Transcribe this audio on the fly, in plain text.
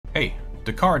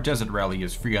Dakar Desert Rally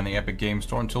is free on the Epic Games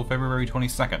Store until February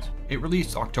 22nd. It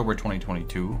released October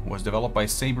 2022, was developed by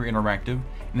Saber Interactive,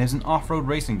 and is an off-road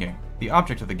racing game. The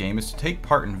object of the game is to take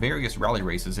part in various rally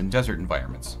races in desert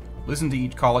environments. Listen to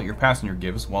each call out your passenger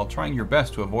gives while trying your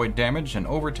best to avoid damage and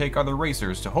overtake other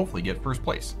racers to hopefully get first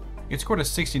place. It scored a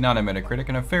 69 on Metacritic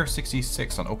and a fair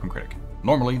 66 on OpenCritic.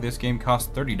 Normally, this game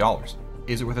costs $30.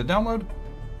 Is it worth a download?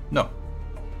 No.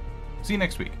 See you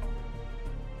next week.